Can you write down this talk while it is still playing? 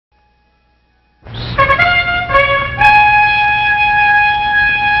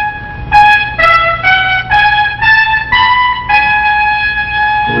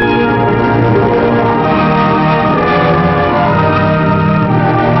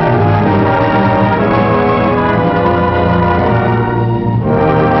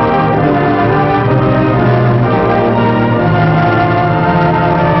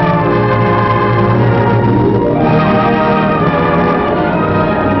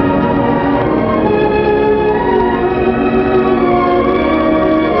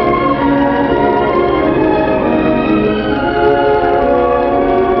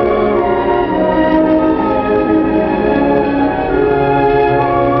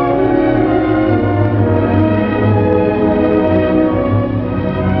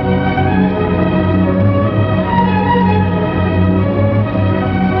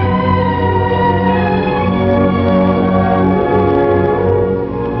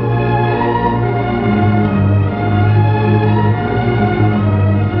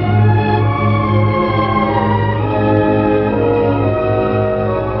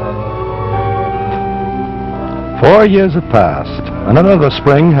4 years have passed, and another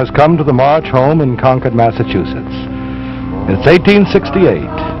spring has come to the March home in Concord, Massachusetts. It's 1868,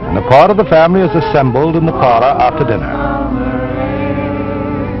 and a part of the family is assembled in the parlor after dinner.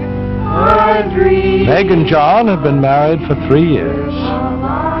 Meg and John have been married for 3 years.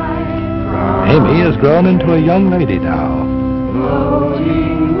 Amy has grown into a young lady now.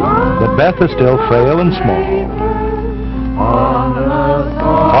 But Beth is still frail and small.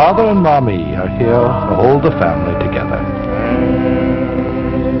 Father and Mommy are here to hold the family together.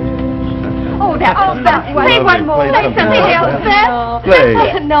 Beth, play one more. Play something else, Beth.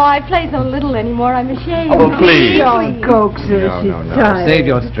 Play. No, I play so little anymore. I'm ashamed. Oh, please. Don't coax her. She's tired. Save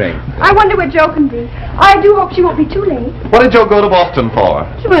your strength. I wonder where Jo can be. I do hope she won't be too late. What did Jo go to Boston for?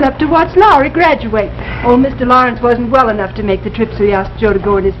 She went up to watch Lowry graduate. Old Mr. Lawrence wasn't well enough to make the trip, so he asked Jo to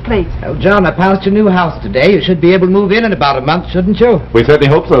go in his place. Oh, John, I passed your new house today. You should be able to move in about a month, shouldn't you? We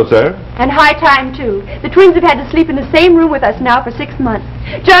certainly hope so, sir. And high time, too. The twins have had to sleep in the same room with us now for 6 months.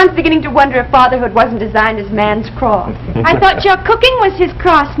 John's beginning to wonder if fatherhood wasn't designed as man's cross. I thought your cooking was his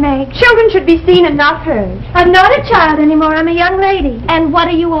cross, Meg. Children should be seen and not heard. I'm not a child anymore. I'm a young lady. And what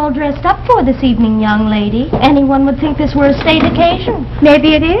are you all dressed up for this evening, young lady? Anyone would think this were a state occasion.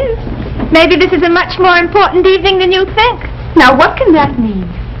 Maybe it is. Maybe this is a much more important evening than you think. Now, what can that mean?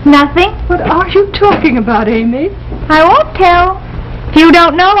 Nothing. What are you talking about, Amy? I won't tell. If you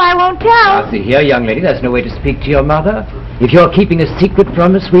don't know, I won't tell. Now, see here, young lady, there's no way to speak to your mother. If you're keeping a secret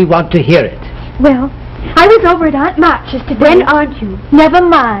from us, we want to hear it. Well, I was over at Aunt March's today. When aren't you? Never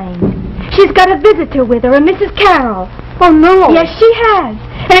mind. She's got a visitor with her, a Mrs. Carroll. Oh, no. Yes, she has.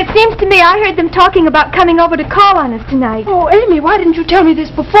 And it seems to me I heard them talking about coming over to call on us tonight. Oh, Amy, why didn't you tell me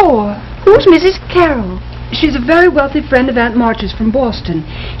this before? Who's Mrs. Carroll? She's a very wealthy friend of Aunt March's from Boston.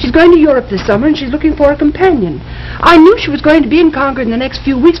 She's going to Europe this summer, and she's looking for a companion. I knew she was going to be in Concord in the next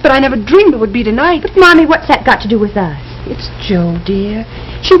few weeks, but I never dreamed it would be tonight. But, Mommy, what's that got to do with us? It's Jo, dear.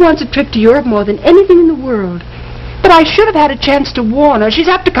 She wants a trip to Europe more than anything in the world. But I should have had a chance to warn her. She's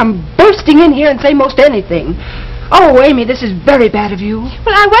apt to come bursting in here and say most anything. Oh, Amy, this is very bad of you.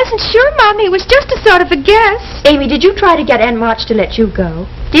 Well, I wasn't sure, Mommy. It was just a sort of a guess. Amy, did you try to get Aunt March to let you go?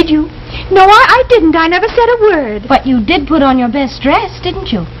 Did you? No, I didn't. I never said a word. But you did put on your best dress,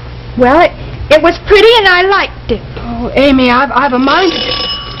 didn't you? Well, it was pretty and I liked it. Oh, Amy, I've a mind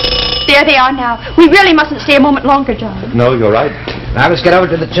to... There they are now. We really mustn't stay a moment longer, John. No, you're right. Now let's get over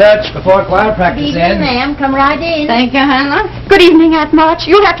to the church before choir practice ends. Ma'am. Come right in. Thank you, Hannah. Good evening, Aunt March.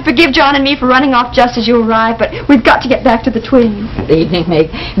 You'll have to forgive John and me for running off just as you arrived, but we've got to get back to the twins. Good evening, Meg.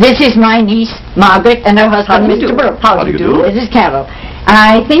 This is my niece, Margaret, and her husband, Mr. Brooks. How do you do? This is Carol.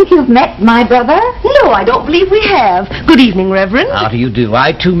 I think you've met my brother? No, I don't believe we have. Good evening, Reverend. How do you do?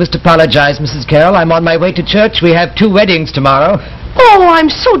 I, too, must apologize, Mrs. Carroll. I'm on my way to church. We have 2 weddings tomorrow. Oh, I'm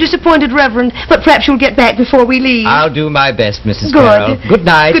so disappointed, Reverend, but perhaps you'll get back before we leave. I'll do my best, Mrs. Good. Carroll. Good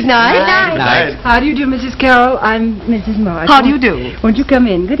night. Good night. Good night. How do you do, Mrs. Carroll? I'm Mrs. March. How do you do? Won't you come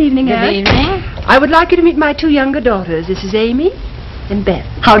in? Good evening, Aunt. Good evening. I would like you to meet my 2 younger daughters. This is Amy and Beth.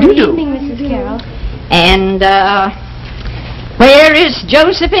 How do you do? Good evening, Mrs. Carroll. And, where is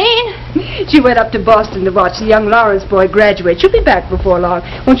Josephine? She went up to Boston to watch the young Lawrence boy graduate. She'll be back before long.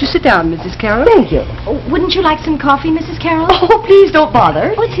 Won't you sit down, Mrs. Carroll? Thank you. Oh, wouldn't you like some coffee, Mrs. Carroll? Oh, please don't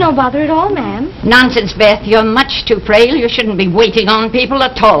bother. Oh, it's no bother at all, ma'am. Nonsense, Beth. You're much too frail. You shouldn't be waiting on people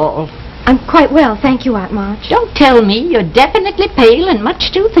at all. I'm quite well, thank you, Aunt March. Don't tell me. You're definitely pale and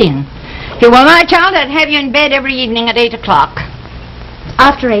much too thin. If you were my child, I'd have you in bed every evening at 8 o'clock.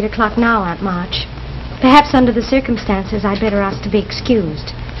 After 8 o'clock now, Aunt March. Perhaps under the circumstances, I'd better ask to be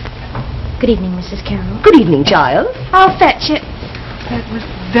excused. Good evening, Mrs. Carroll. Good evening, child. I'll fetch it. That was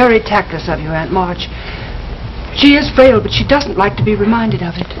very tactless of you, Aunt March. She is frail, but she doesn't like to be reminded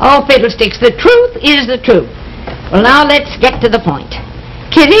of it. Oh, fiddlesticks. The truth is the truth. Well, now let's get to the point.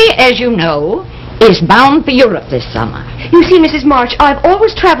 Kitty, as you know, is bound for Europe this summer. You see, Mrs. March, I've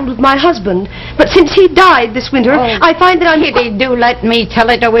always traveled with my husband, but since he died this winter, I find that I'm... Kitty, do let me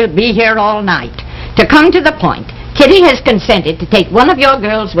tell it or we'll be here all night. To come to the point, Kitty has consented to take one of your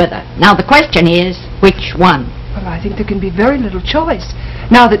girls with her. Now, the question is, which one? Well, I think there can be very little choice.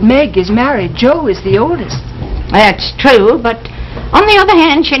 Now that Meg is married, Jo is the oldest. That's true, but on the other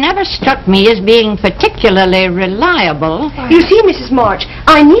hand, she never struck me as being particularly reliable. You see, Mrs. March,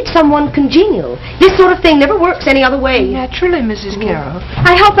 I need someone congenial. This sort of thing never works any other way. Naturally, Mrs. Carroll.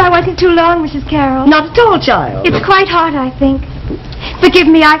 I hope I wasn't too long, Mrs. Carroll. Not at all, child. It's quite hard, I think. Forgive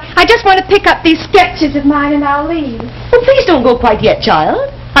me, I just want to pick up these sketches of mine and I'll leave. Well, please don't go quite yet,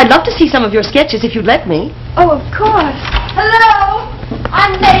 child. I'd love to see some of your sketches if you'd let me. Oh, of course. Hello?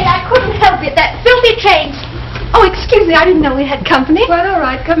 I'm late. I couldn't help it. That filthy train Oh, excuse me, I didn't know we had company. Well, all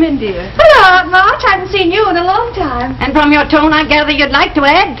right, come in, dear. Hello, Aunt March. I haven't seen you in a long time. And from your tone, I gather you'd like to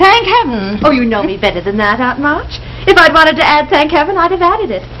add thank heaven. Oh, you know me better than that, Aunt March. If I'd wanted to add thank heaven, I'd have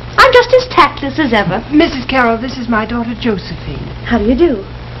added it. I'm just as tactless as ever. Mrs. Carroll, this is my daughter, Josephine. How do you do?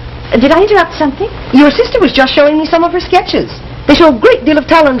 Did I interrupt something? Your sister was just showing me some of her sketches. They show a great deal of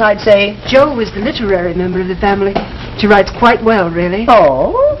talent, I'd say. Jo is the literary member of the family. She writes quite well, really.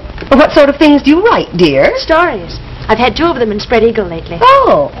 Oh? Well, what sort of things do you write, dear? Stories. I've had 2 of them in Spread Eagle lately.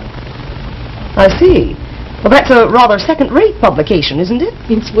 Oh. I see. Well, that's a rather second-rate publication, isn't it?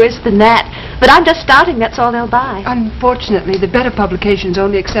 It's worse than that. But I'm just starting, that's all they'll buy. Unfortunately, the better publications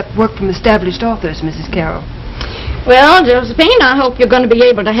only accept work from established authors, Mrs. Carroll. Well, Josephine, I hope you're going to be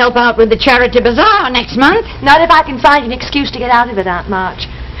able to help out with the charity bazaar next month. Not if I can find an excuse to get out of it, Aunt March.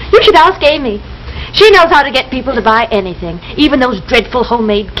 You should ask Amy. She knows how to get people to buy anything, even those dreadful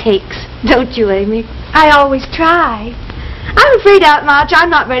homemade cakes. Don't you, Amy? I always try. I'm afraid, Aunt March, I'm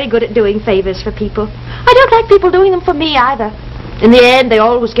not very good at doing favors for people. I don't like people doing them for me, either. In the end, they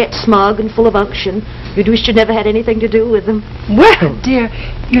always get smug and full of unction. You'd wish you never had anything to do with them. Well, dear,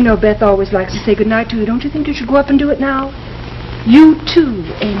 you know Beth always likes to say goodnight to you. Don't you think you should go up and do it now? You too,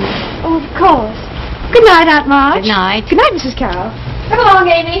 Amy. Oh, of course. Good night, Aunt March. Good night. Good night, Mrs. Carroll. Come along,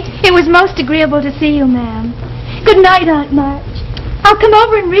 Amy. It was most agreeable to see you, ma'am. Good night, Aunt March. I'll come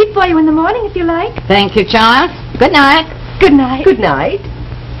over and read for you in the morning if you like. Thank you, child. Good night. Good night. Good night.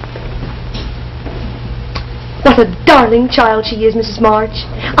 What a darling child she is, Mrs. March.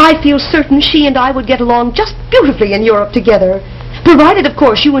 I feel certain she and I would get along just beautifully in Europe together. Provided, of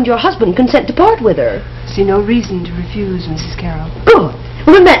course, you and your husband consent to part with her. See no reason to refuse, Mrs. Carroll. Good.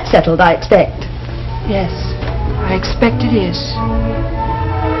 Well, then that's settled, I expect. Yes, I expect it is.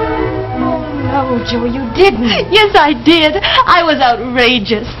 Oh, Joe, you didn't. Yes, I did. I was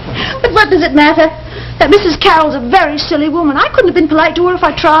outrageous. But what does it matter? That Mrs. Carroll's a very silly woman. I couldn't have been polite to her if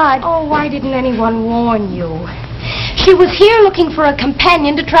I tried. Oh, why didn't anyone warn you? She was here looking for a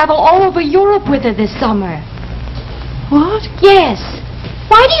companion to travel all over Europe with her this summer. What? Yes.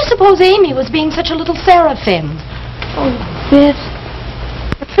 Why do you suppose Amy was being such a little seraphim? Oh, Beth.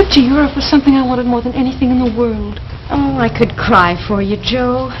 A trip to Europe was something I wanted more than anything in the world. Oh, I could cry for you,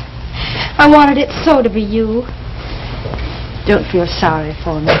 Joe. I wanted it so to be you. Don't feel sorry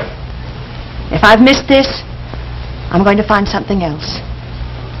for me. If I've missed this, I'm going to find something else.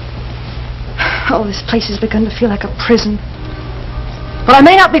 Oh, this place has begun to feel like a prison. Well, I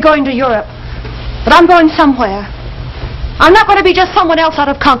may not be going to Europe, but I'm going somewhere. I'm not going to be just someone else out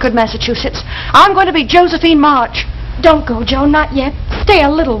of Concord, Massachusetts. I'm going to be Josephine March. Don't go, Joe, not yet. Stay a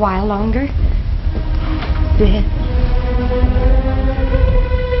little while longer. Beth.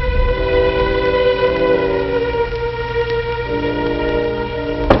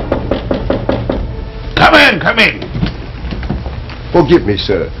 Come in. Forgive me,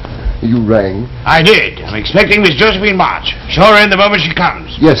 sir. You rang? I did. I'm expecting Miss Josephine March. Show her in the moment she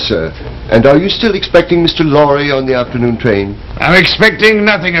comes. Yes, sir. And are you still expecting Mr. Lorry on the afternoon train? I'm expecting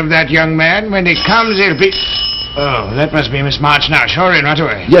nothing of that young man. When he comes, he'll be... Oh, that must be Miss March now. Show her in right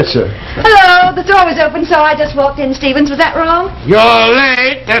away. Yes, sir. Hello. The door was open, so I just walked in, Stevens. Was that wrong? You're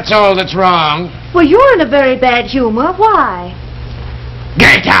late. That's all that's wrong. Well, you're in a very bad humor. Why?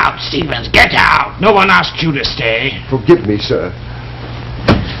 Get out, Stevens. Get out. No one asked you to stay. Forgive me, sir.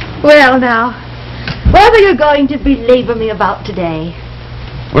 Well, now, what are you going to belabor me about today?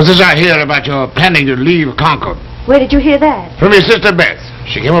 What's this I hear about your planning to leave Concord? Where did you hear that? From your sister Beth.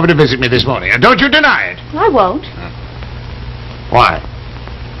 She came over to visit me this morning, and don't you deny it. I won't. Why?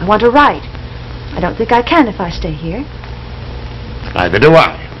 I want to write. I don't think I can if I stay here. Neither do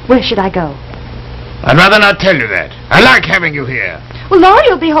I. Where should I go? I'd rather not tell you that. I like having you here. Well, Laurie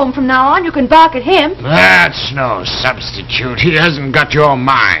will be home from now on. You can bark at him. That's no substitute. He hasn't got your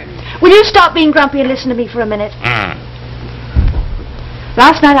mind. Will you stop being grumpy and listen to me for a minute?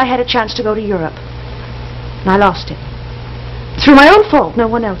 Last night I had a chance to go to Europe, and I lost it. Through my own fault, no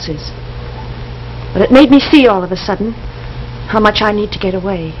one else's. But it made me see all of a sudden how much I need to get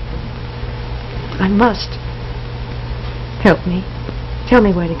away. I must. Help me. Tell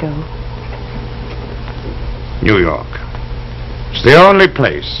me where to go. New York. It's the only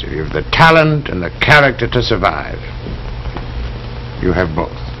place if you've the talent and the character to survive. You have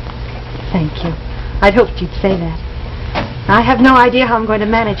both. Thank you. I'd hoped you'd say that. I have no idea how I'm going to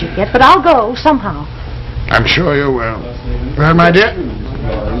manage it yet, but I'll go somehow. I'm sure you will. Well, my dear?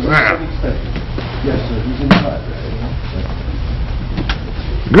 Well.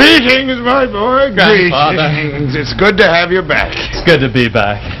 Greetings, my boy. Grandfather. Greetings. It's good to have you back. It's good to be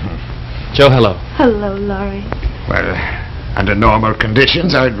back. Joe, hello. Hello, Laurie. Well, Under normal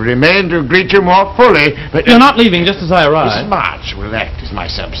conditions, I'd remain to greet you more fully, but... You're not leaving just as I arrive. Mrs. March will act as my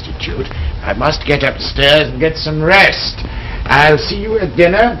substitute. I must get upstairs and get some rest. I'll see you at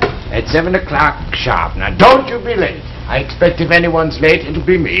dinner at 7 o'clock sharp. Now, don't you be late. I expect if anyone's late, it'll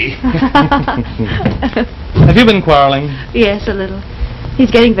be me. Have you been quarreling? Yes, a little.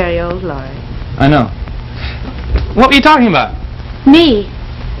 He's getting very old, Laurie. I know. What were you talking about? Me.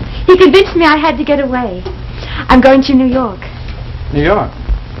 He convinced me I had to get away. I'm going to New York. New York?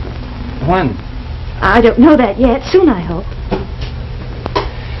 When? I don't know that yet. Soon, I hope.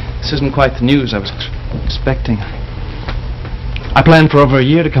 This isn't quite the news I was expecting. I planned for over a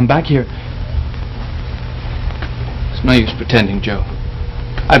year to come back here. It's no use pretending, Joe.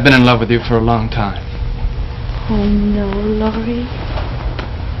 I've been in love with you for a long time. Oh, no, Laurie.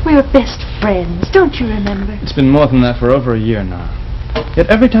 We're best friends, don't you remember? It's been more than that for over a year now. Yet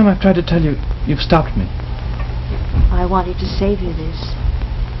every time I've tried to tell you, you've stopped me. I wanted to save you this.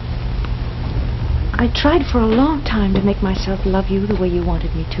 I tried for a long time to make myself love you the way you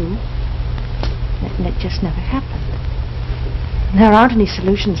wanted me to. And it just never happened. There aren't any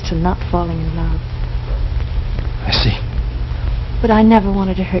solutions to not falling in love. I see. But I never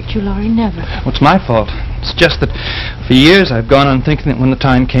wanted to hurt you, Laurie, never. Well, it's my fault. It's just that for years I've gone on thinking that when the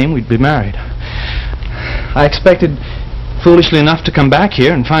time came we'd be married. I expected, foolishly enough, to come back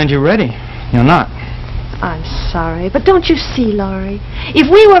here and find you ready. You're not. I'm sorry, but don't you see, Laurie?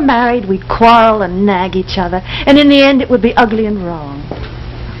 If we were married, we'd quarrel and nag each other, and in the end it would be ugly and wrong.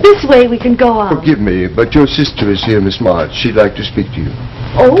 This way we can go on. Forgive me, but your sister is here, Miss March. She'd like to speak to you.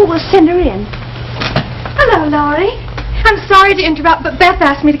 Oh, we'll send her in. Hello, Laurie. I'm sorry to interrupt, but Beth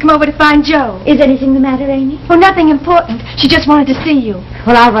asked me to come over to find Joe. Is anything the matter, Amy? Oh, nothing important. She just wanted to see you.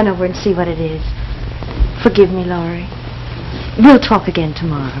 Well, I'll run over and see what it is. Forgive me, Laurie. We'll talk again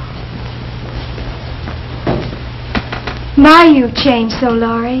tomorrow. My, you've changed so,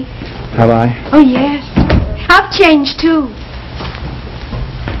 Laurie. Have I? Oh, yes. I've changed, too.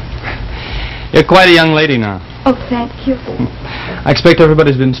 You're quite a young lady now. Oh, thank you. I expect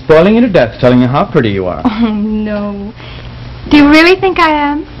everybody's been spoiling you to death, telling you how pretty you are. Oh, no. Do you really think I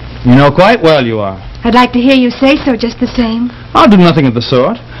am? You know quite well you are. I'd like to hear you say so just the same. I'll do nothing of the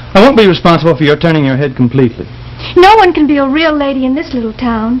sort. I won't be responsible for your turning your head completely. No one can be a real lady in this little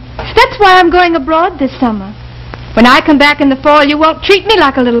town. That's why I'm going abroad this summer. When I come back in the fall, you won't treat me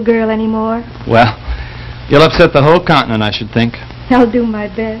like a little girl anymore. Well, you'll upset the whole continent, I should think. I'll do my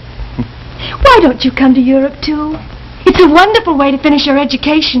best. Why don't you come to Europe, too? It's a wonderful way to finish your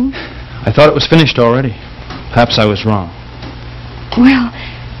education. I thought it was finished already. Perhaps I was wrong. Well,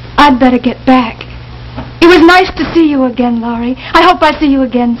 I'd better get back. It was nice to see you again, Laurie. I hope I see you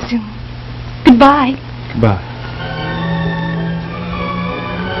again soon. Goodbye. Goodbye.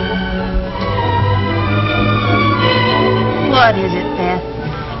 What is it, Beth?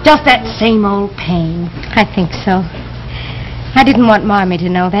 Just that same old pain. I think so. I didn't want Marmee to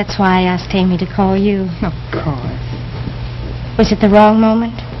know. That's why I asked Amy to call you. Of course. Was it the wrong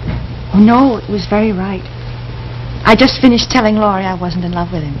moment? Oh, no, it was very right. I just finished telling Laurie I wasn't in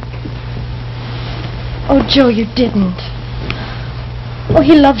love with him. Oh, Joe, you didn't. Oh,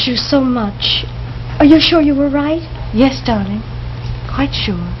 he loves you so much. Are you sure you were right? Yes, darling. Quite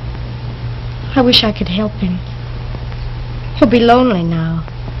sure. I wish I could help him. He'll be lonely now.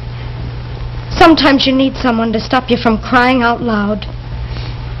 Sometimes you need someone to stop you from crying out loud.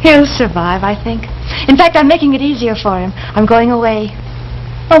 He'll survive, I think. In fact, I'm making it easier for him. I'm going away.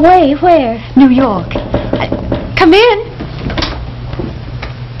 Away? Where? New York. Come in.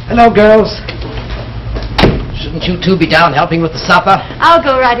 Hello, girls. Shouldn't you two be down helping with the supper? I'll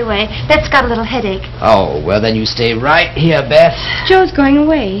go right away. Beth's got a little headache. Oh, well, then you stay right here, Beth. Joe's going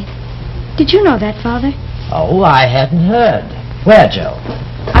away. Did you know that, Father? Oh, I hadn't heard. Where, Joe?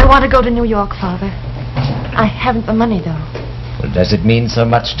 I want to go to New York, Father. I haven't the money, though. Well, does it mean so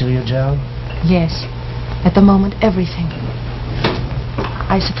much to you, Joe? Yes. At the moment, everything.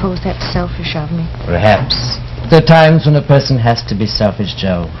 I suppose that's selfish of me. Perhaps. There are times when a person has to be selfish,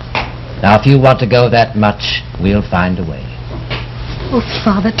 Joe. Now, if you want to go that much, we'll find a way. Oh,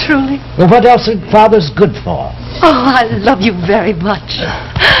 Father, truly? Well, what else are fathers good for? Oh, I love you very much.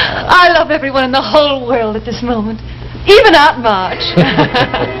 I love everyone in the whole world at this moment. Even Aunt March.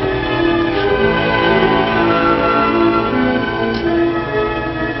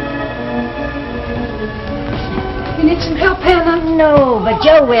 You need some help, Hannah? No, but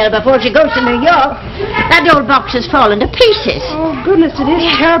Joe will before she goes to New York. That old box has fallen to pieces. Oh, goodness, it is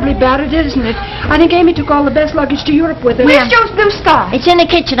terribly battered, isn't it? I think Amy took all the best luggage to Europe with her. Where's Joe's blue scarf? It's in the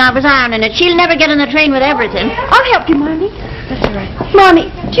kitchen. I was ironing it. She'll never get on the train with everything. I'll help you, Marmee. That's all right. Marmee,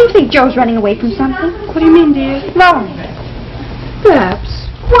 do you think Joe's running away from something? What do you mean, dear? Laurie. Perhaps.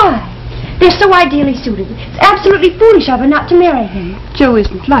 Why? They're so ideally suited. It's absolutely foolish of her not to marry him. Jo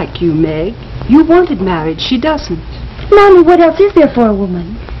isn't like you, Meg. You wanted marriage. She doesn't. Mommy, what else is there for a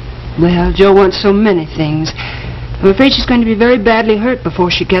woman? Well, Jo wants so many things. I'm afraid she's going to be very badly hurt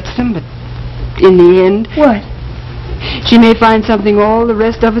before she gets them, but in the end... What? She may find something all the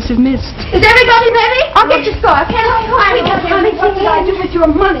rest of us have missed. Is everybody ready? I'll get your score. Can't I find it? What did I do with your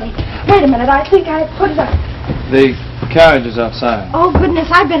money? Wait a minute. I think I put it up. The carriage is outside. Oh, goodness.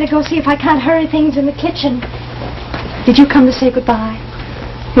 I'd better go see if I can't hurry things in the kitchen. Did you come to say goodbye?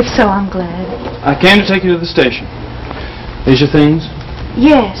 If so, I'm glad. I came to take you to the station. These your things?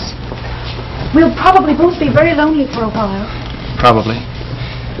 Yes. We'll probably both be very lonely for a while. Probably.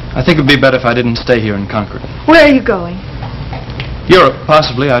 I think it would be better if I didn't stay here in Concord. Where are you going? Europe,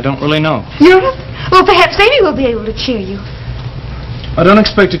 possibly. I don't really know. Europe? Well, perhaps Amy will be able to cheer you. I don't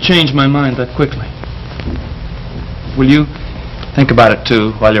expect to change my mind that quickly. Will you think about it,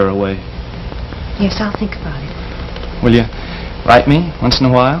 too, while you're away? Yes, I'll think about it. Will you write me once in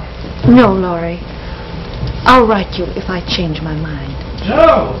a while? No, Laurie. I'll write you if I change my mind.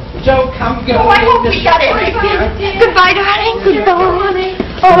 Jo, come go. Oh, I hope we got everything. Goodbye, darling. Goodbye, honey.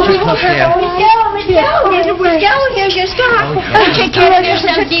 Oh, Michelle, here's your scarf. Take care of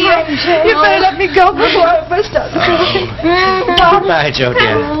yourself, dear. You better let me go before I burst out the crying. Goodbye, Jo,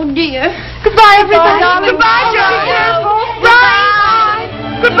 dear. Oh, dear. Goodbye, everybody. Goodbye, Joe. Bye.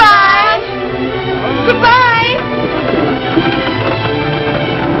 Goodbye. Goodbye.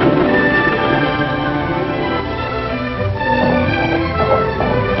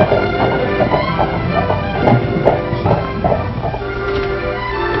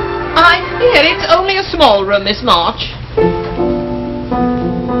 It's only a small room, Miss March. Oh,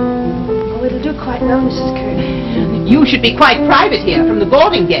 it'll do quite well, Mrs. Kirk. You should be quite private here from the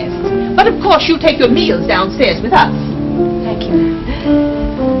boarding guests. But of course you take your meals downstairs with us. Thank you.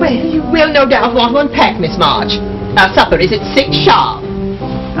 Well, you will no doubt want to unpack, Miss March. Our supper is at 6 sharp.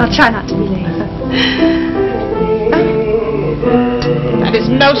 I'll try not to be late. That is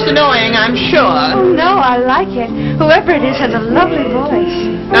most annoying, I'm sure. Oh, no, I like it. Whoever it is has a lovely voice.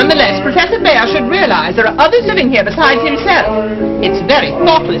 Nonetheless, Professor Bear should realize there are others living here besides himself. It's very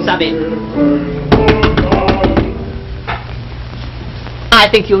thoughtless of him. I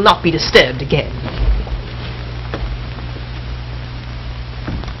think you'll not be disturbed again.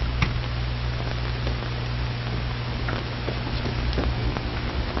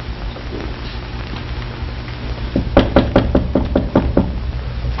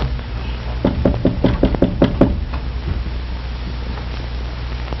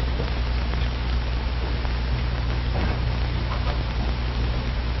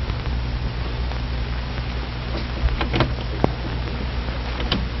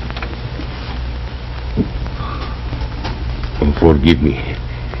 Forgive me.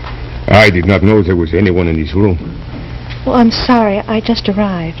 I did not know there was anyone in this room. Well, I'm sorry. I just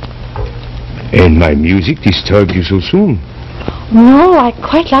arrived. And my music disturbed you so soon? No, I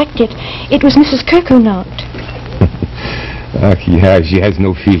quite liked it. It was Mrs. Kirk who knocked. Yeah, she has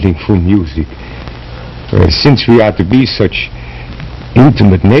no feeling for music. Since we are to be such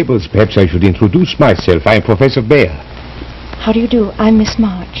intimate neighbors, perhaps I should introduce myself. I am Professor Bear. How do you do? I'm Miss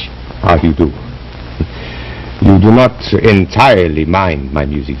March. How do you do? You do not entirely mind my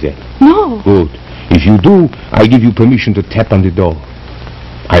music, then? No. Good. If you do, I give you permission to tap on the door.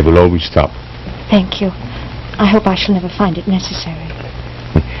 I will always stop. Thank you. I hope I shall never find it necessary.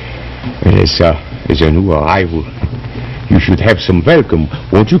 As a new arrival, you should have some welcome.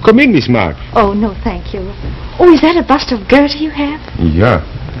 Won't you come in, Miss March? Oh, no, thank you. Oh, is that a bust of Goethe you have? Yeah.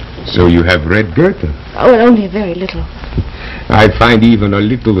 So you have read Goethe? Oh, well, only a very little. I find even a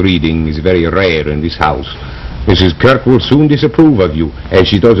little reading is very rare in this house. Mrs. Kirk will soon disapprove of you, as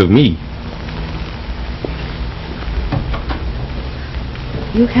she does of me.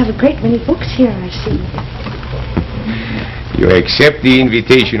 You have a great many books here, I see. You accept the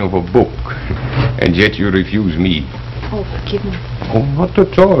invitation of a book, and yet you refuse me. Oh, forgive me. Oh, not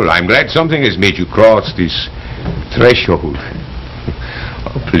at all. I'm glad something has made you cross this threshold.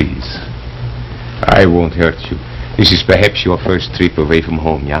 Oh, please. I won't hurt you. This is perhaps your first trip away from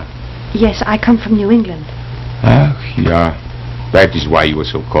home, yeah? Yes, I come from New England. Ah, yeah. That is why you were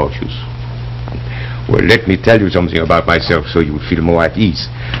so cautious. Well, let me tell you something about myself so you will feel more at ease.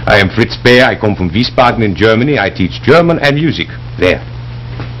 I am Fritz Beer. I come from Wiesbaden in Germany. I teach German and music. There.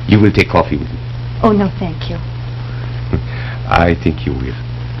 You will take coffee with me. Oh, no, thank you. I think you will.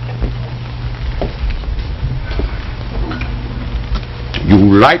 You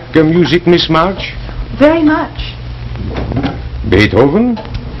like music, Miss March? Very much. Beethoven?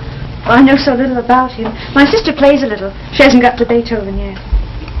 I know so little about him. My sister plays a little. She hasn't got to Beethoven yet.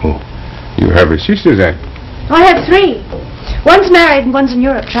 Oh, you have a sister then? I have 3. One's married and one's in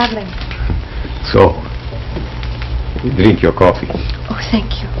Europe traveling. So, you drink your coffee. Oh,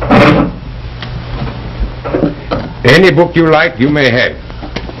 thank you. Any book you like, you may have.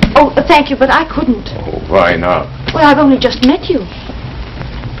 Oh, thank you, but I couldn't. Oh, why not? Well, I've only just met you.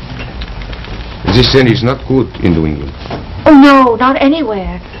 This then is not good in New England. Oh, no, not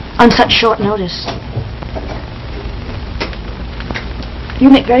anywhere. On such short notice. You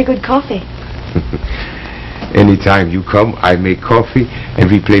make very good coffee. Anytime you come, I make coffee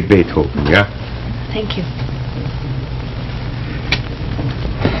and we play Beethoven, yeah? Thank you.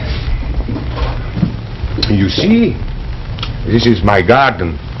 You see, this is my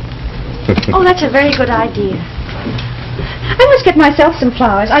garden. Oh, that's a very good idea. I must get myself some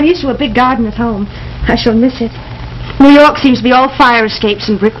flowers. I'm used to a big garden at home. I shall miss it. New York seems to be all fire escapes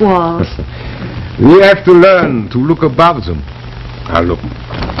and brick walls. We have to learn to look above them. Now look.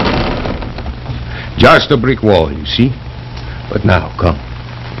 Just a brick wall, you see? But now, come.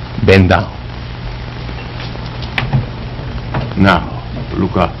 Bend down. Now,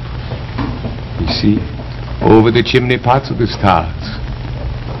 look up. You see? Over the chimney pots of the stars.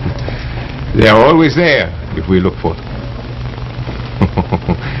 They are always there if we look for them.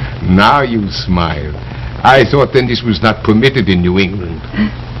 Now you smile. I thought then this was not permitted in New England.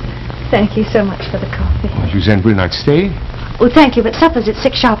 Thank you so much for the coffee. You then will not stay? Oh, thank you, but supper's at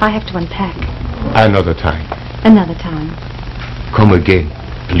 6 sharp. I have to unpack. Another time. Another time. Come again,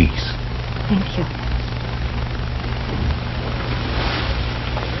 please. Thank you.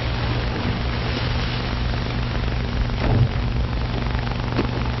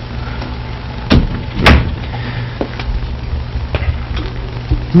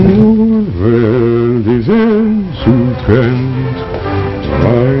 World is entzückend,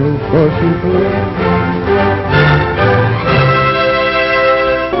 weil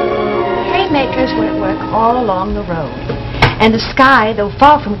Haymakers were at work all along the road, and the sky, though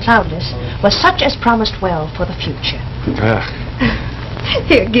far from cloudless, was such as promised well for the future.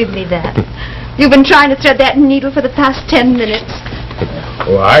 Here, give me that. You've been trying to thread that needle for the past 10 minutes.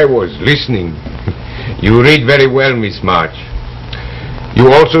 Oh, I was listening. You read very well, Miss March. You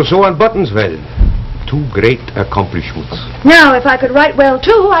also sew on buttons well. 2 great accomplishments. Now, if I could write well,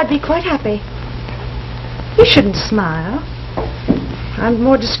 too, I'd be quite happy. You shouldn't smile. I'm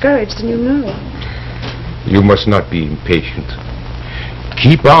more discouraged than you know. You must not be impatient.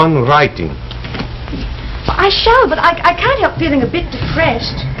 Keep on writing. I shall, but I can't help feeling a bit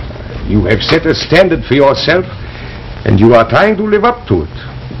depressed. You have set a standard for yourself, and you are trying to live up to it.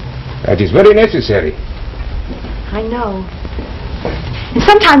 That is very necessary. I know. And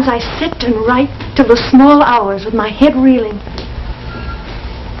sometimes I sit and write till the small hours with my head reeling.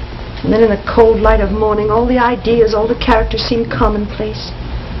 And then in the cold light of morning, all the ideas, all the characters seem commonplace.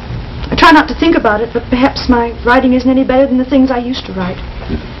 I try not to think about it, but perhaps my writing isn't any better than the things I used to write.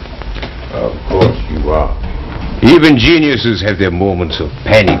 Of course you are. Even geniuses have their moments of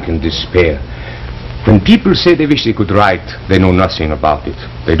panic and despair. When people say they wish they could write, they know nothing about it.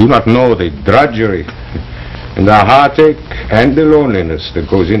 They do not know the drudgery and the heartache and the loneliness that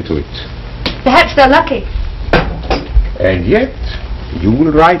goes into it. Perhaps they're lucky. And yet, you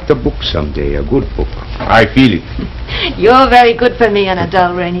will write a book someday, a good book. I feel it. You're very good for me on a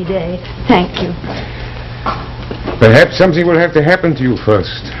dull, rainy day. Thank you. Perhaps something will have to happen to you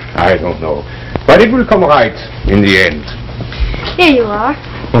first. I don't know. But it will come right in the end. Here you are.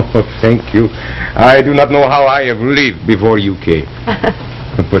 Oh, thank you. I do not know how I have lived before you came.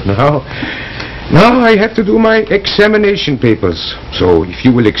 But now I have to do my examination papers. So if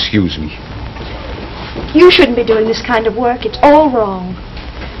you will excuse me. You shouldn't be doing this kind of work. It's all wrong.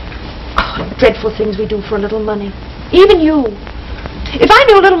 Oh, the dreadful things we do for a little money. Even you. If I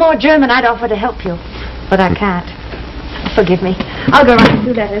knew a little more German, I'd offer to help you. But I can't. Forgive me. I'll go write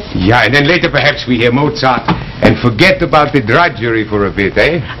 2 letters. Yeah, and then later perhaps we hear Mozart and forget about the drudgery for a bit,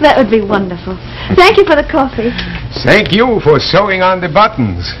 eh? That would be wonderful. Thank you for the coffee. Thank you for sewing on the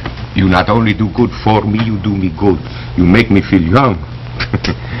buttons. You not only do good for me, you do me good. You make me feel young.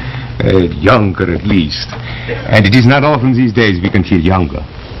 Younger at least. And it is not often these days we can feel younger.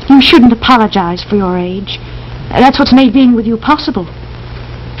 You shouldn't apologize for your age. That's what's made being with you possible.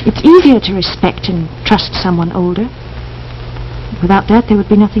 It's easier to respect and trust someone older. Without that, there would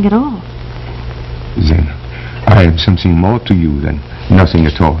be nothing at all. Then I am something more to you than nothing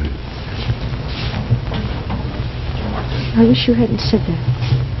at all. I wish you hadn't said that.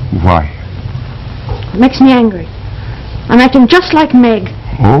 Why? It makes me angry. I'm acting just like Meg.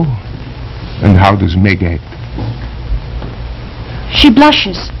 Oh? And how does Meg act? She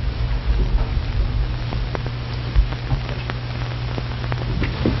blushes.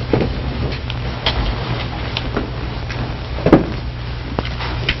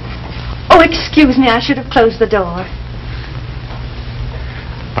 Excuse me, I should have closed the door.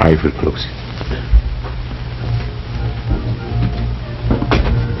 I will close it.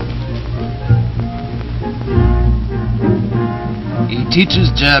 He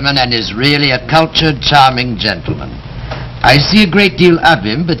teaches German and is really a cultured, charming gentleman. I see a great deal of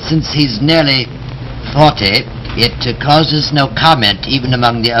him, but since he's nearly 40, it causes no comment even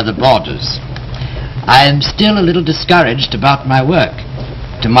among the other boarders. I am still a little discouraged about my work.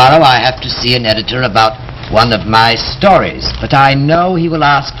 Tomorrow I have to see an editor about one of my stories, but I know he will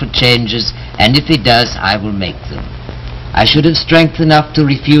ask for changes, and if he does, I will make them. I should have strength enough to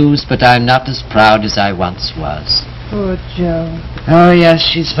refuse, but I'm not as proud as I once was. Poor Joe. Oh, yes,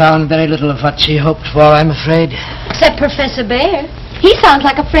 she's found very little of what she hoped for, I'm afraid. Except Professor Bear. He sounds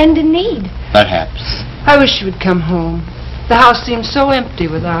like a friend in need. Perhaps. I wish she would come home. The house seems so empty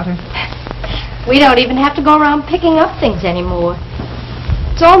without her. We don't even have to go around picking up things anymore.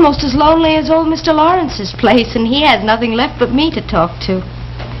 It's almost as lonely as old Mr. Lawrence's place, and he has nothing left but me to talk to.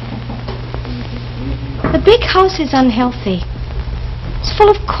 The big house is unhealthy. It's full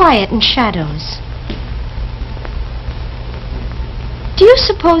of quiet and shadows. Do you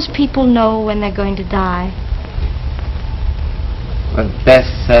suppose people know when they're going to die? Well, Beth,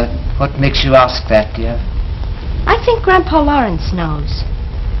 what makes you ask that, dear? I think Grandpa Lawrence knows.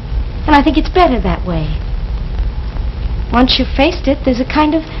 And I think it's better that way. Once you've faced it, there's a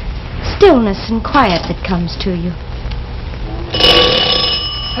kind of stillness and quiet that comes to you.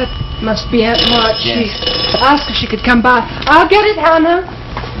 That must be Aunt March. Yes. She asked if she could come by. I'll get it, Hannah.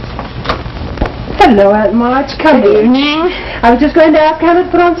 Hello, Aunt March. Come Good in. evening. I was just going to ask Hannah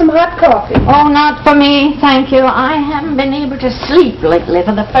to put on some hot coffee. Oh, not for me, thank you. I haven't been able to sleep lately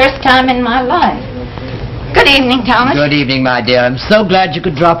for the first time in my life. Good evening, Thomas. Good evening, my dear. I'm so glad you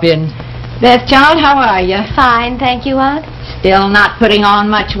could drop in. Beth, child, how are you? Fine, thank you, Aunt. Still not putting on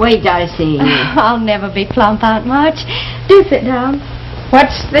much weight, I see. I'll never be plump, Aunt March. Do sit down.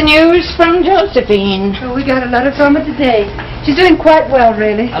 What's the news from Josephine? Oh, we got a letter from her today. She's doing quite well,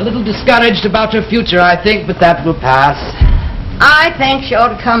 really. A little discouraged about her future, I think, but that will pass. I think she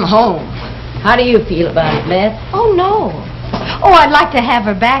ought to come home. How do you feel about it, Beth? Oh, no. Oh, I'd like to have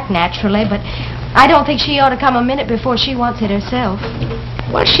her back, naturally, but I don't think she ought to come a minute before she wants it herself.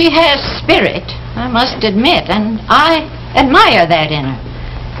 Well, she has spirit, I must admit, and I admire that in her.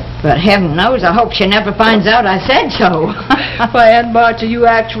 But heaven knows, I hope she never finds out I said so. Why, Aunt March, are you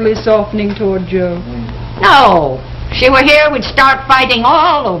actually softening toward Joe? No. If she were here, we'd start fighting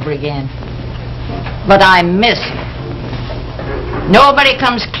all over again. But I miss her. Nobody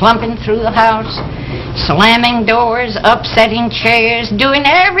comes clumping through the house, slamming doors, upsetting chairs, doing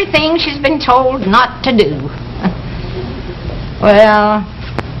everything she's been told not to do. Well,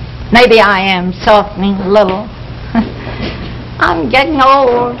 maybe I am softening a little. I'm getting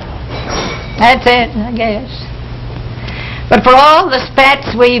old. That's it, I guess. But for all the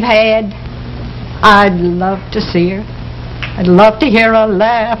spats we've had, I'd love to see her. I'd love to hear her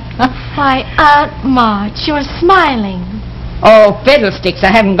laugh. Why, Aunt March, you're smiling. Oh, fiddlesticks,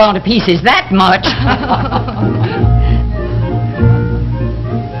 I haven't gone to pieces that much.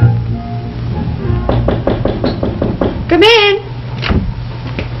 Come in.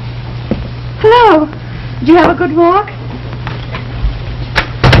 Hello. Did you have a good walk?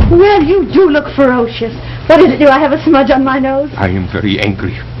 Well, you do look ferocious. What is it? Do I have a smudge on my nose? I am very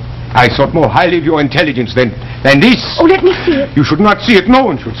angry. I thought more highly of your intelligence than this. Oh, let me see it. You should not see it. No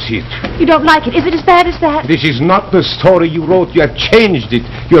one should see it. You don't like it. Is it as bad as that? This is not the story you wrote. You have changed it.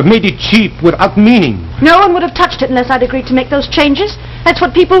 You have made it cheap without meaning. No one would have touched it unless I'd agreed to make those changes. That's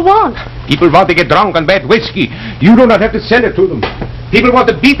what people want. People want to get drunk on bad whiskey. You do not have to sell it to them. People want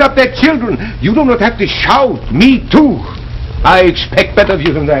to beat up their children. You do not have to shout, me too. I expect better of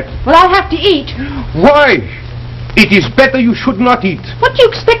you than that. Well, I'll have to eat. Why? It is better you should not eat. What do you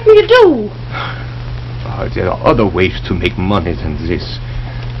expect me to do? Oh, there are other ways to make money than this.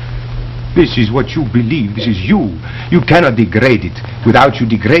 This is what you believe. This is you. You cannot degrade it without you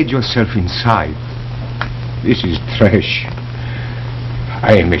degrade yourself inside. This is trash.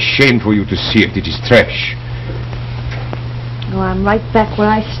 I am ashamed for you to see it. It is trash. Oh, I'm right back where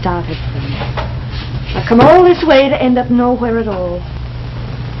I started from. I've come all this way to end up nowhere at all.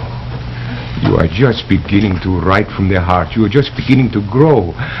 You are just beginning to write from the heart. You are just beginning to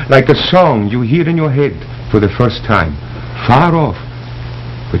grow, like a song you hear in your head for the first time, far off.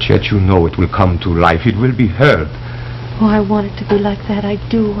 But yet you know it will come to life. It will be heard. Oh, I want it to be like that. I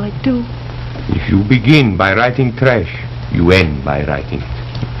do. If you begin by writing trash, you end by writing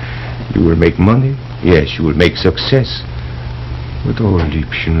it. You will make money. Yes, you will make success. But oh,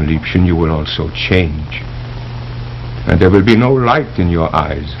 Liebchen, you will also change. And there will be no light in your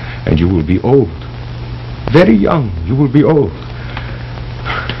eyes, and you will be old. Very young, you will be old.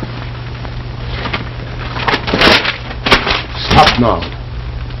 Stop now.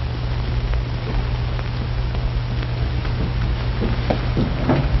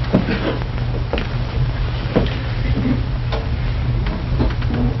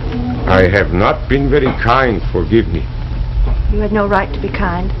 I have not been very kind, forgive me. You had no right to be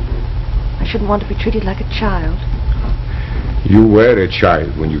kind. I shouldn't want to be treated like a child. You were a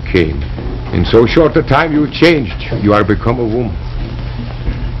child when you came. In so short a time you changed. You are become a woman.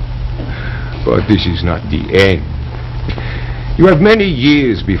 But this is not the end. You have many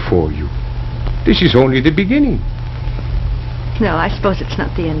years before you. This is only the beginning. No, I suppose it's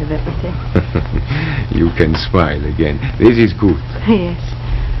not the end of everything. You can smile again. This is good. Yes.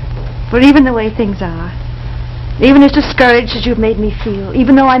 For even the way things are, even as discouraged as you've made me feel,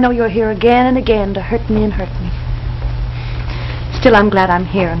 even though I know you're here again and again to hurt me and hurt me, still I'm glad I'm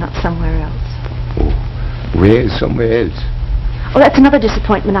here and not somewhere else. Oh, where is somewhere else? Oh, that's another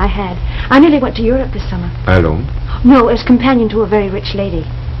disappointment I had. I nearly went to Europe this summer. Alone? No, as companion to a very rich lady.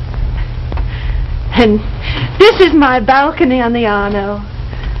 And this is my balcony on the Arno,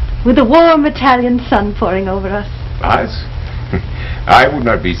 with the warm Italian sun pouring over us. Us? I would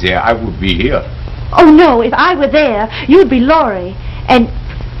not be there. I would be here. Oh, no, if I were there, you'd be Laurie, and...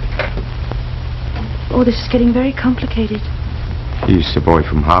 Oh, this is getting very complicated. He's the boy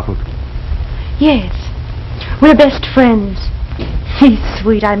from Harvard? Yes. We're best friends. He's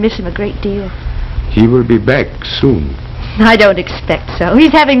sweet. I miss him a great deal. He will be back soon. I don't expect so.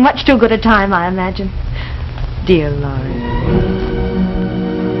 He's having much too good a time, I imagine. Dear Laurie.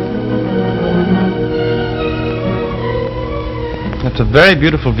 That's a very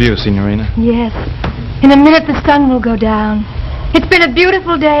beautiful view, Signorina. Yes. In a minute the sun will go down. It's been a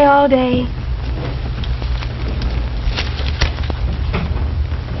beautiful day all day.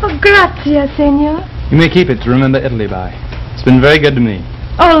 Oh, grazie, Signor. You may keep it to remember Italy by. It's been very good to me.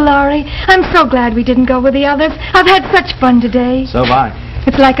 Oh, Laurie, I'm so glad we didn't go with the others. I've had such fun today. So have I.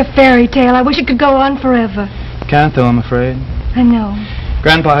 It's like a fairy tale. I wish it could go on forever. Can't, though, I'm afraid. I know.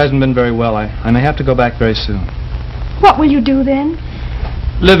 Grandpa hasn't been very well. I may have to go back very soon. What will you do then?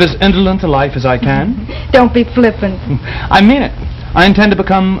 Live as indolent a life as I can. Don't be flippant. I mean it. I intend to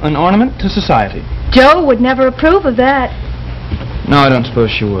become an ornament to society. Joe would never approve of that. No, I don't suppose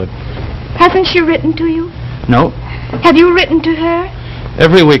she would. Hasn't she written to you? No. Have you written to her?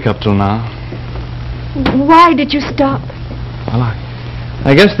 Every week up till now. Why did you stop? Well,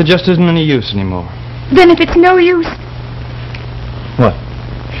 I guess there just isn't any use anymore. Then if it's no use... What?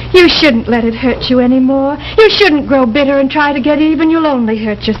 You shouldn't let it hurt you anymore. You shouldn't grow bitter and try to get even. You'll only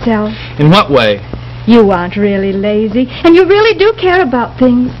hurt yourself. In what way? You aren't really lazy, and you really do care about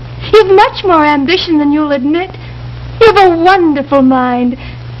things. You've much more ambition than you'll admit. You've a wonderful mind,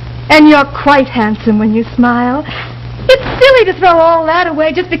 and you're quite handsome when you smile. It's silly to throw all that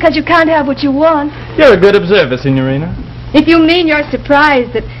away just because you can't have what you want. You're a good observer, Signorina. If you mean you're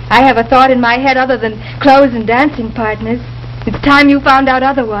surprised that I have a thought in my head other than clothes and dancing partners, it's time you found out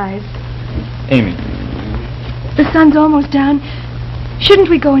otherwise. Amy. The sun's almost down. Shouldn't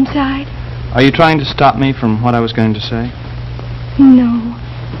we go inside? Are you trying to stop me from what I was going to say? No.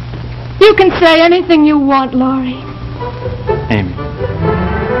 You can say anything you want, Laurie. Amy.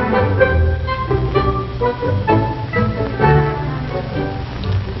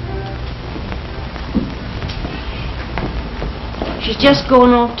 She's just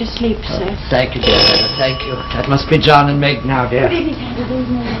going off to sleep, sir. Thank you, dear Beth. Thank you. That must be John and Meg now, dear. Good evening,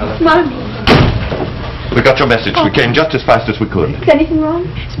 Andy. Mommy. We got your message. We came just as fast as we could. Is anything wrong?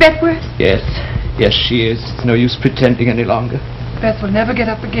 Is Beth worse? Yes. Yes, she is. It's no use pretending any longer. Beth will never get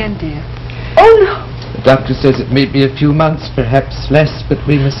up again, dear. Oh, no. The doctor says it may be a few months, perhaps less, but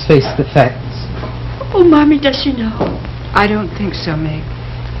we must face the facts. Oh, Mommy, does she know? I don't think so, Meg.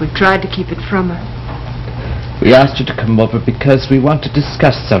 We've tried to keep it from her. We asked you to come over because we want to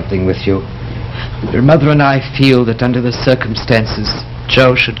discuss something with you. Your mother and I feel that under the circumstances,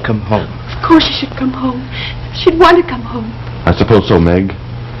 Joe should come home. Of course she should come home. She'd want to come home. I suppose so, Meg.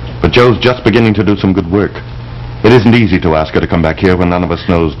 But Joe's just beginning to do some good work. It isn't easy to ask her to come back here when none of us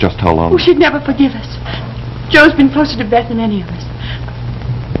knows just how long. Oh, she'd never forgive us. Joe's been closer to Beth than any of us.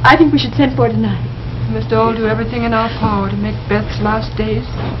 I think we should send for her tonight. We must all do everything in our power to make Beth's last days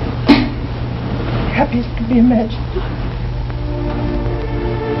happy as can be imagined.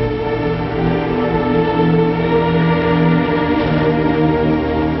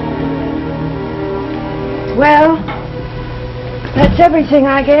 Well, that's everything,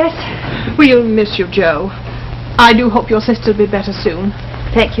 I guess. We'll miss you, Joe. I do hope your sister will be better soon.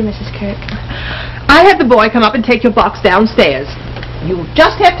 Thank you, Mrs. Kirk. I had the boy come up and take your box downstairs. You'll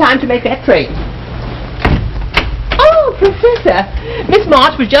just have time to make that train. Oh, Professor, Miss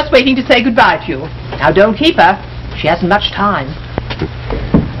March was just waiting to say goodbye to you. Now, don't keep her. She hasn't much time.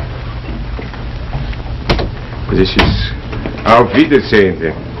 This is Auf Wiedersehen,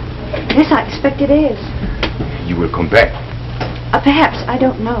 then. Yes, I expect it is. You will come back. Perhaps, I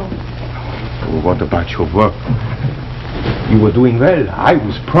don't know. Oh, what about your work? You were doing well. I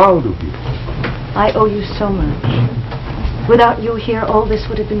was proud of you. I owe you so much. Without you here, all this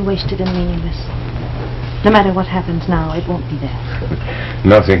would have been wasted and meaningless. No matter what happens now, it won't be there.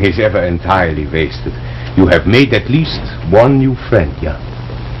 Nothing is ever entirely wasted. You have made at least one new friend, yeah?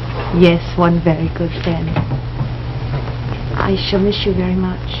 Yes, one very good friend. I shall miss you very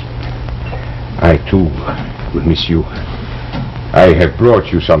much. I, too, will miss you. I have brought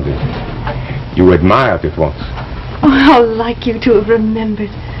you something. You admired it once. Oh, how like you to have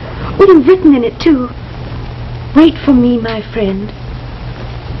remembered. Oh, you've written in it, too. Wait for me, my friend.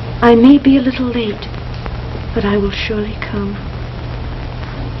 I may be a little late, but I will surely come.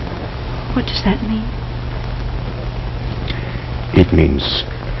 What does that mean? It means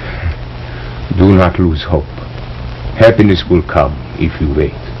do not lose hope. Happiness will come if you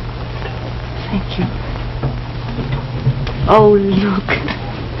wait. Thank you. Oh, look.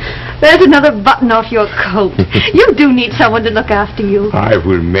 There's another button off your coat. You do need someone to look after you. I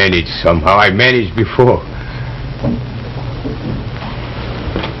will manage somehow. I managed before.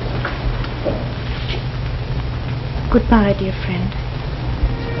 Goodbye, dear friend.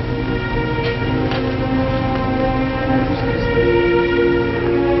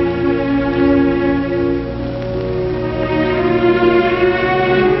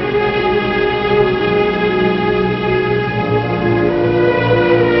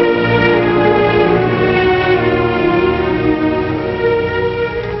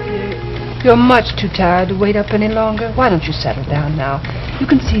 You're much too tired to wait up any longer. Why don't you settle down now? You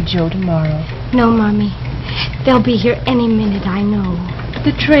can see Joe tomorrow. No, Mommy. They'll be here any minute, I know.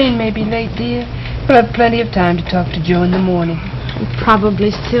 The train may be late, dear. We'll have plenty of time to talk to Joe in the morning.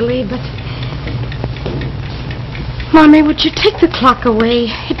 Probably silly, but... Mommy, would you take the clock away?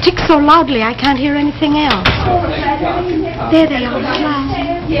 It ticks so loudly I can't hear anything else. There they are,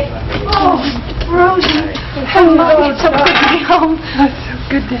 flying. Oh, Rosie. Oh, Mommy, it's so good to be home. That's so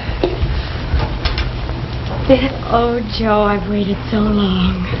good to... Beth. Oh, Joe, I've waited so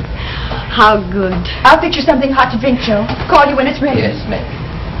long. How good. I'll fix you something hot to drink, Joe. Call you when it's ready. Yes, ma'am.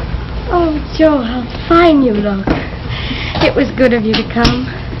 Oh, Joe, how fine you look. It was good of you to come.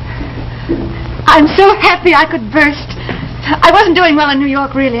 I'm so happy I could burst. I wasn't doing well in New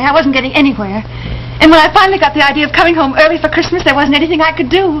York, really. I wasn't getting anywhere. And when I finally got the idea of coming home early for Christmas, there wasn't anything I could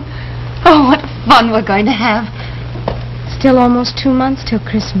do. Oh, what fun we're going to have. Still almost 2 months till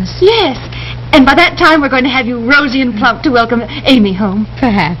Christmas. Yes. And by that time, we're going to have you rosy and plump to welcome Amy home.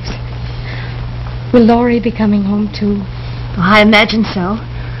 Perhaps. Will Laurie be coming home, too? Oh, I imagine so.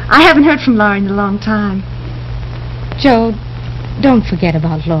 I haven't heard from Laurie in a long time. Joe, don't forget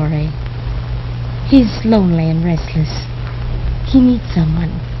about Laurie. He's lonely and restless. He needs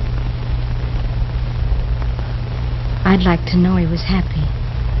someone. I'd like to know he was happy.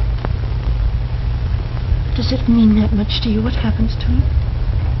 Does it mean that much to you, what happens to him?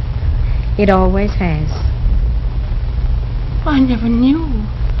 It always has. I never knew.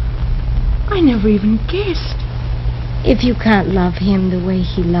 I never even guessed. If you can't love him the way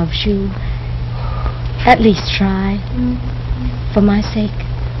he loves you, at least try. For my sake.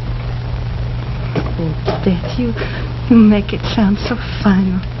 Oh, Beth, you make it sound so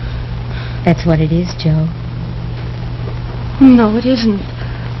fine. That's what it is, Joe. No, it isn't.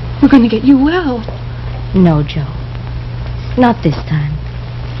 We're going to get you well. No, Joe. Not this time.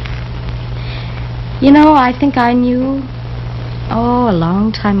 You know, I think I knew, a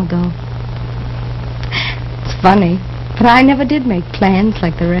long time ago. It's funny, but I never did make plans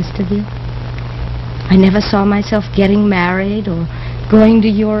like the rest of you. I never saw myself getting married or going to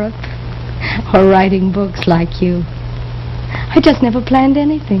Europe or writing books like you. I just never planned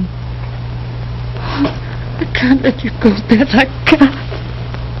anything. I can't let you go, Beth. I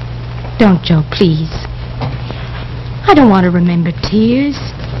can't. Don't, Joe, please. I don't want to remember tears.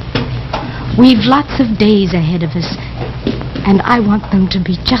 We've lots of days ahead of us, and I want them to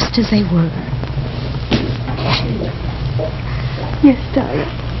be just as they were. Yes, darling.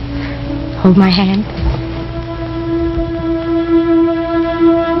 Hold my hand.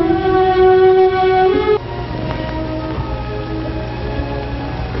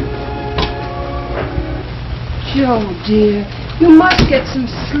 Joe, dear, you must get some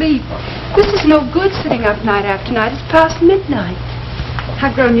sleep. This is no good sitting up night after night. It's past midnight.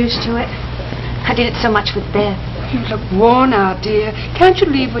 I've grown used to it. I did it so much with Beth. You look worn out, dear. Can't you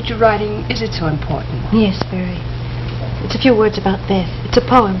leave what you're writing? Is it so important? Yes, very. It's a few words about Beth. It's a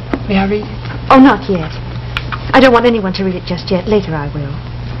poem. May I read it? Oh, not yet. I don't want anyone to read it just yet. Later I will.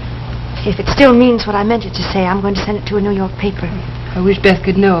 If it still means what I meant it to say, I'm going to send it to a New York paper. I wish Beth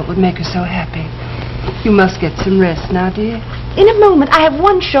could know. It would make her so happy. You must get some rest now, dear. In a moment. I have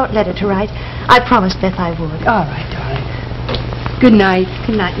one short letter to write. I promised Beth I would. All right, darling. Good night.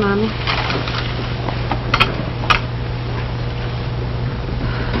 Good night, Mommy.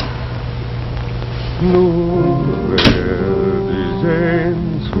 Nur die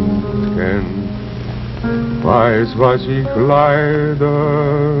Sehnsucht kennt, weiß, was ich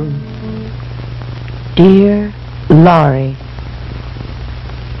leide. Dear Laurie.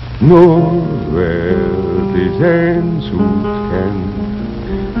 Nur wer die Sehnsucht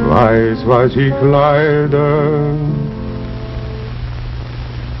kennt, weiß, was ich leide.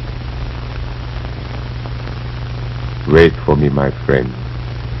 Wait for me, my friend.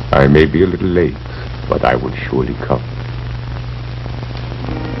 I may be a little late, but I will surely come.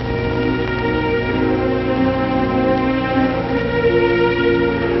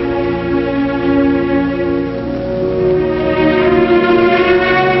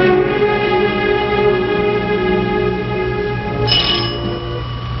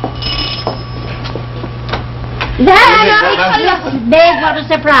 Beth, what a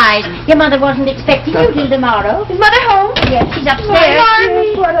surprise. Your mother wasn't expecting you till tomorrow. Is Mother home? Yes, she's upstairs.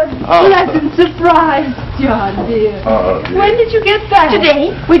 Marmy, what a pleasant surprise, John, dear. Oh, dear. When did you get back?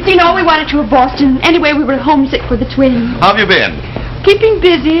 Today. We'd seen all we wanted to of Boston. Anyway, we were homesick for the twins. How have you been? Keeping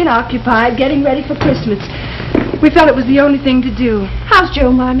busy and occupied, getting ready for Christmas. We felt it was the only thing to do. How's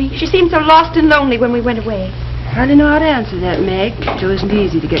Jo, Mommy? She seemed so lost and lonely when we went away. Hardly know how to answer that, Meg. Jo isn't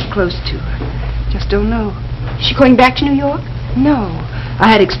easy to get close to. Just don't know. Is she going back to New York? No. I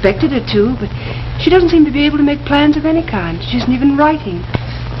had expected her to, but she doesn't seem to be able to make plans of any kind. She isn't even writing.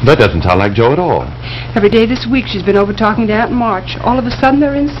 That doesn't sound like Jo at all. Every day this week she's been over talking to Aunt March. All of a sudden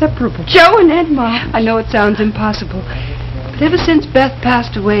they're inseparable. Jo and Aunt March. I know it sounds impossible, but ever since Beth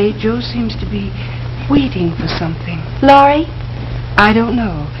passed away, Jo seems to be waiting for something. Laurie? I don't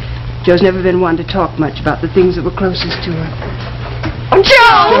know. Jo's never been one to talk much about the things that were closest to her.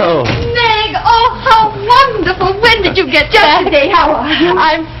 Jo! Meg! Oh, how wonderful! When did you get back? Today, how are you?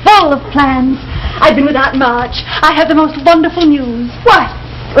 I'm full of plans. I've been with Aunt March. I have the most wonderful news. What?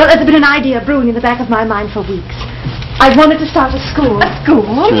 Well, there's been an idea brewing in the back of my mind for weeks. I wanted to start a school. A school?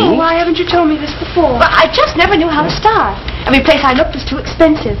 Oh, why haven't you told me this before? Well, I just never knew how to start. Every place I looked was too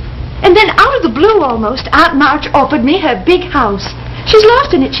expensive. And then out of the blue almost, Aunt March offered me her big house. She's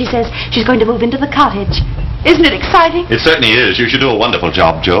lost in it, she says. She's going to move into the cottage. Isn't it exciting? It certainly is. You should do a wonderful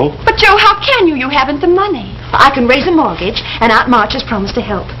job, Jo. But, Jo, how can you? You haven't the money. I can raise a mortgage, and Aunt March has promised to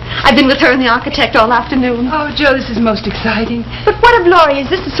help. I've been with her and the architect all afternoon. Oh, Jo, this is most exciting. But what of Laurie? Is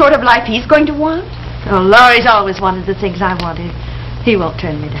this the sort of life he's going to want? Oh, Laurie's always wanted the things I wanted. He won't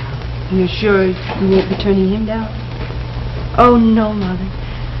turn me down. You're sure you won't be turning him down? Oh, no, Mother.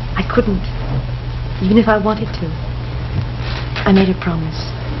 I couldn't. Even if I wanted to. I made a promise.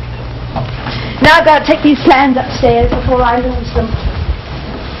 Now I've got to take these plans upstairs before I lose them.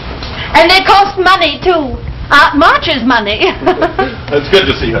 And they cost money, too. Aunt March's money. It's good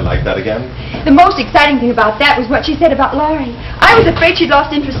to see her like that again. The most exciting thing about that was what she said about Laurie. I was afraid she'd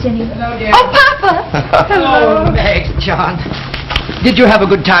lost interest in him. Hello, dear. Oh, Papa! Hello, Meg, John. Did you have a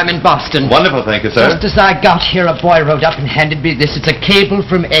good time in Boston? Wonderful, thank you, sir. Just as I got here, a boy rode up and handed me this. It's a cable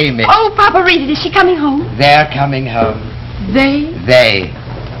from Amy. Oh, Papa, read it. Is she coming home? They're coming home. They? They.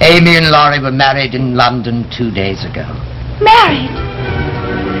 Amy and Laurie were married in London 2 days ago. Married?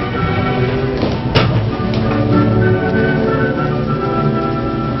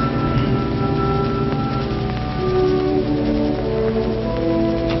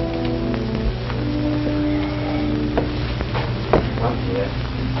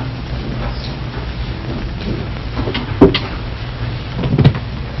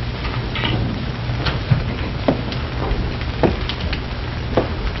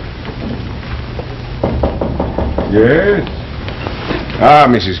 Yes? Ah,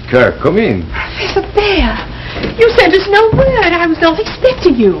 Mrs. Kirk, come in. Professor Bear, you sent us no word. I was not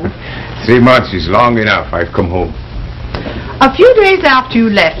expecting you. 3 months is long enough. I've come home. A few days after you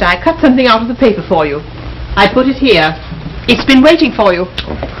left, I cut something out of the paper for you. I put it here. It's been waiting for you.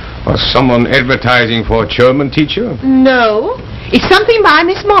 Was someone advertising for a German teacher? No, it's something by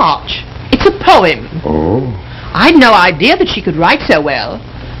Miss March. It's a poem. Oh. I'd no idea that she could write so well.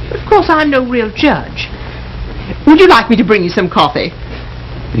 But of course, I'm no real judge. Would you like me to bring you some coffee?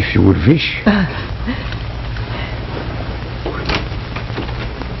 If you would wish.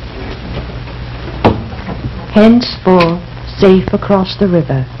 Henceforth, safe across the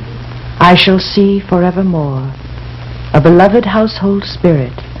river, I shall see forevermore a beloved household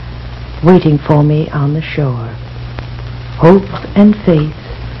spirit waiting for me on the shore. Hope and faith,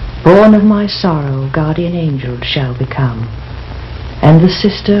 born of my sorrow, guardian angels shall become, and the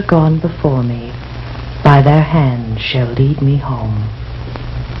sister gone before me, by their hand shall lead me home.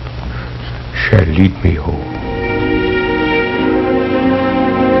 Shall lead me home.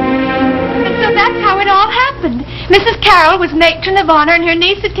 And so that's how it all happened. Mrs. Carroll was matron of honor and her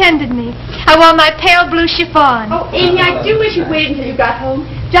niece attended me. I wore my pale blue chiffon. Oh, Amy, I do wish you'd waited until you got home.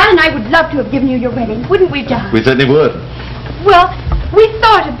 John and I would love to have given you your wedding, wouldn't we, John? We certainly would. Well, we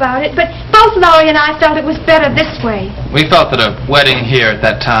thought about it, but both Laurie and I thought it was better this way. We thought that a wedding here at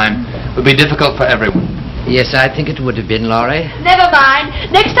that time would be difficult for everyone. Yes, I think it would have been, Laurie. Never mind.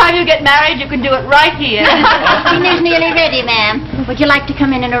 Next time you get married, you can do it right here. Dinner's nearly ready, ma'am. Would you like to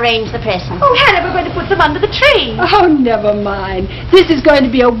come in and arrange the presents? Oh, Hannah, we're going to put them under the tree. Oh, never mind. This is going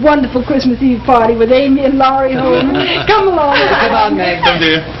to be a wonderful Christmas Eve party with Amy and Laurie home. Come along. Come on, Meg. Come,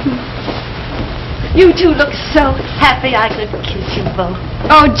 dear. You two look so happy I could kiss you both.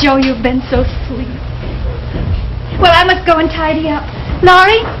 Oh, Joe, you've been so sweet. Well, I must go and tidy up.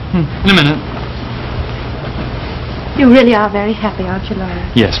 Laurie? In a minute. You really are very happy, aren't you,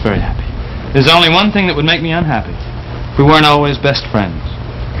 Laurie? Yes, very happy. There's only one thing that would make me unhappy. If we weren't always best friends.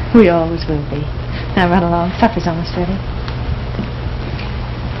 We always will be. Now run along. Supper's almost ready.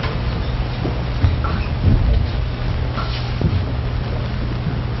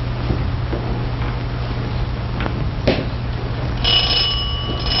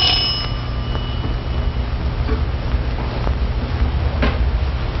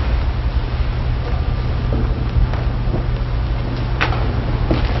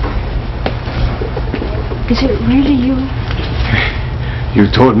 Is it really you? You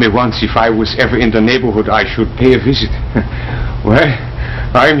told me once if I was ever in the neighborhood, I should pay a visit. Well,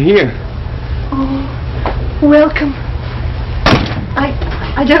 I'm here. Oh, welcome.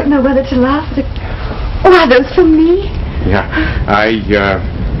 I don't know whether to laugh or to... Oh, are those for me? Yeah, I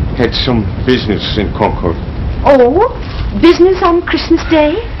had some business in Concord. Oh, business on Christmas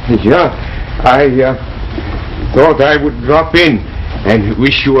Day? Yeah, I thought I would drop in and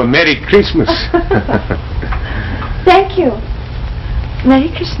wish you a Merry Christmas. Thank you.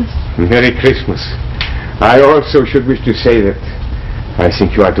 Merry Christmas. Merry Christmas. I also should wish to say that I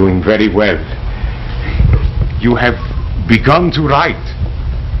think you are doing very well. You have begun to write.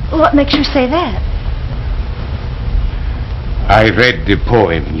 What makes you say that? I read the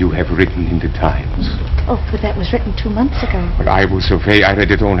poem you have written in the Times. Oh, but that was written 2 months ago. But I was afraid I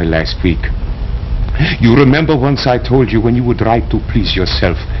read it only last week. You remember once I told you when you would write to please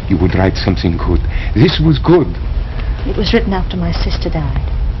yourself, you would write something good. This was good. It was written after my sister died.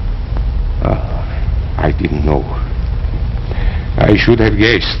 I didn't know. I should have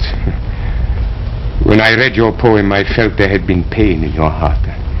guessed. When I read your poem, I felt there had been pain in your heart.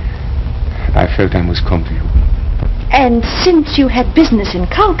 I felt I must come to you. And since you had business in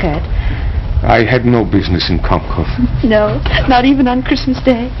Concord... I had no business in Concord. No, not even on Christmas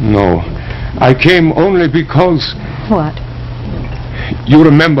Day? No. I came only because... What? You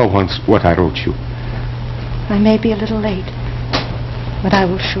remember once what I wrote you. I may be a little late, but I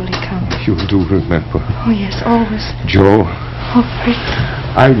will surely come. You do remember. Oh, yes, always. Joe. Oh, Fritz.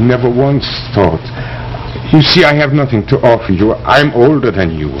 I never once thought... You see, I have nothing to offer you. I'm older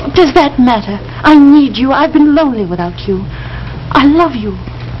than you are. Does that matter? I need you. I've been lonely without you. I love you.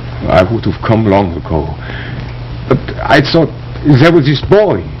 I would have come long ago. But I thought there was this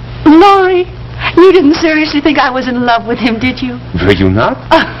boy. Laurie, you didn't seriously think I was in love with him, did you? Were you not?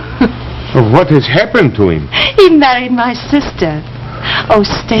 What has happened to him? He married my sister. Oh,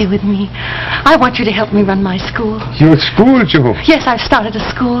 stay with me. I want you to help me run my school. Your school, Joe? Yes, I've started a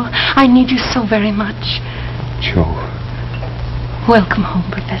school. I need you so very much. Joe. Welcome home,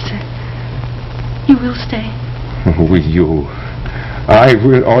 Professor. You will stay? With you. I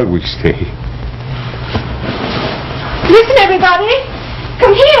will always stay. Listen, everybody.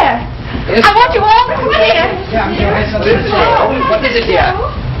 Come here. Yes. I want you all to come here. What is it here?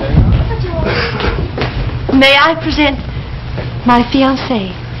 May I present my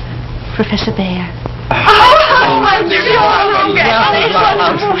fiancé, Professor Baer. Oh, I'm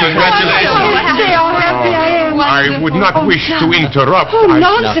I would not wish to interrupt. Oh,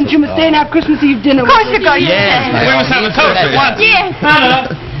 nonsense. You must stay and have Christmas Eve dinner. Of course you're going to Yes. stay. We must have a toast at once. Yes.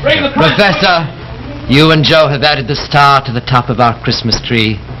 Professor, you and Joe have added the star to the top of our Christmas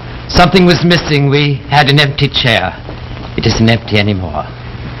tree. Something was missing. We had an empty chair. It isn't empty anymore.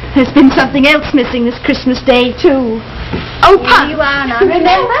 There's been something else missing this Christmas Day, too. Oh, Pop. You are now.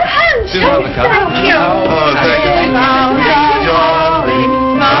 Remember? Do you have a cup? Thank you. Oh, thank you.